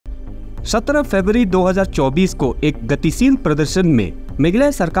17 फरवरी 2024 को एक गतिशील प्रदर्शन में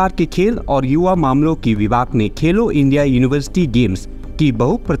मेघालय सरकार के खेल और युवा मामलों की विभाग ने खेलो इंडिया यूनिवर्सिटी गेम्स की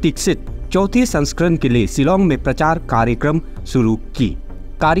बहुप्रतीक्षित चौथे संस्करण के लिए शिलोंग में प्रचार कार्यक्रम शुरू की।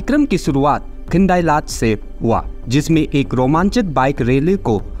 कार्यक्रम की शुरुआत खिंडाईलाज से हुआ, जिसमें एक रोमांचक बाइक रैली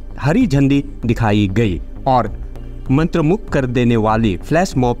को हरी झंडी दिखाई गई और मंत्रमुग्ध कर देने वाली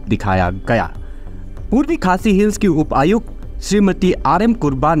फ्लैश मॉब दिखाया गया। पूर्वी खासी हिल्स की उपायुक्त श्रीमती RM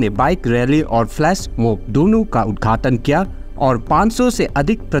कुर्बा ने बाइक रैली और फ्लैश मॉब दोनों का उद्घाटन किया और 500 से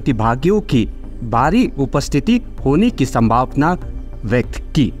अधिक प्रतिभागियों की भारी उपस्थिति होने की संभावना व्यक्त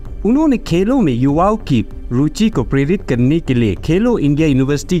की। उन्होंने खेलों में युवाओं की रुचि को प्रेरित करने के लिए खेलो इंडिया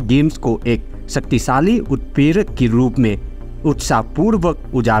यूनिवर्सिटी गेम्स को एक शक्तिशाली उत्प्रेरक के रूप में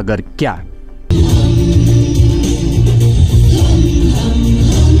उत्साहपूर्वक उजागर किया।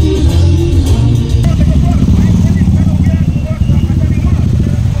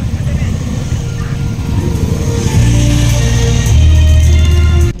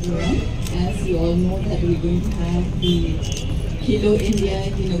 Khelo India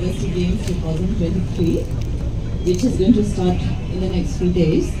University Games 2023, which is going to start in the next few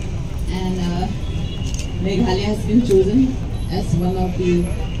days, and Meghalaya has been chosen as one of the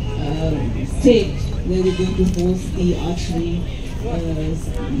states where we're going to host the archery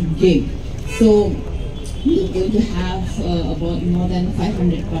game. So we're going to have about more than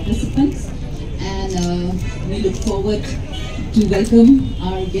 500 participants, and we look forward to welcome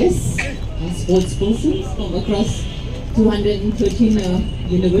our guests, our sports persons from across 213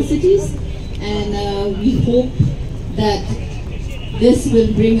 universities, and we hope that this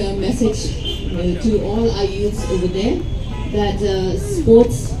will bring a message to all our youths over there that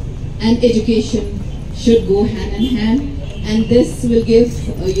sports and education should go hand in hand, and this will give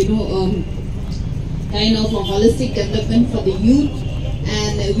kind of a holistic development for the youth,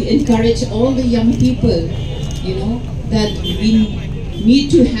 and we encourage all the young people, that we need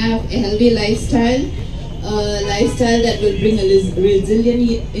to have a healthy lifestyle that will bring a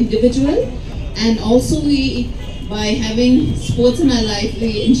resilient individual, and also by having sports in our life,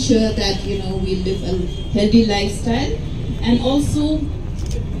 we ensure that we live a healthy lifestyle, and also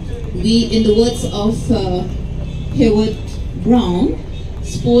in the words of Howard Brown,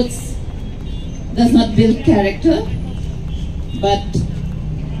 sports does not build character, but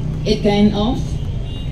it kind of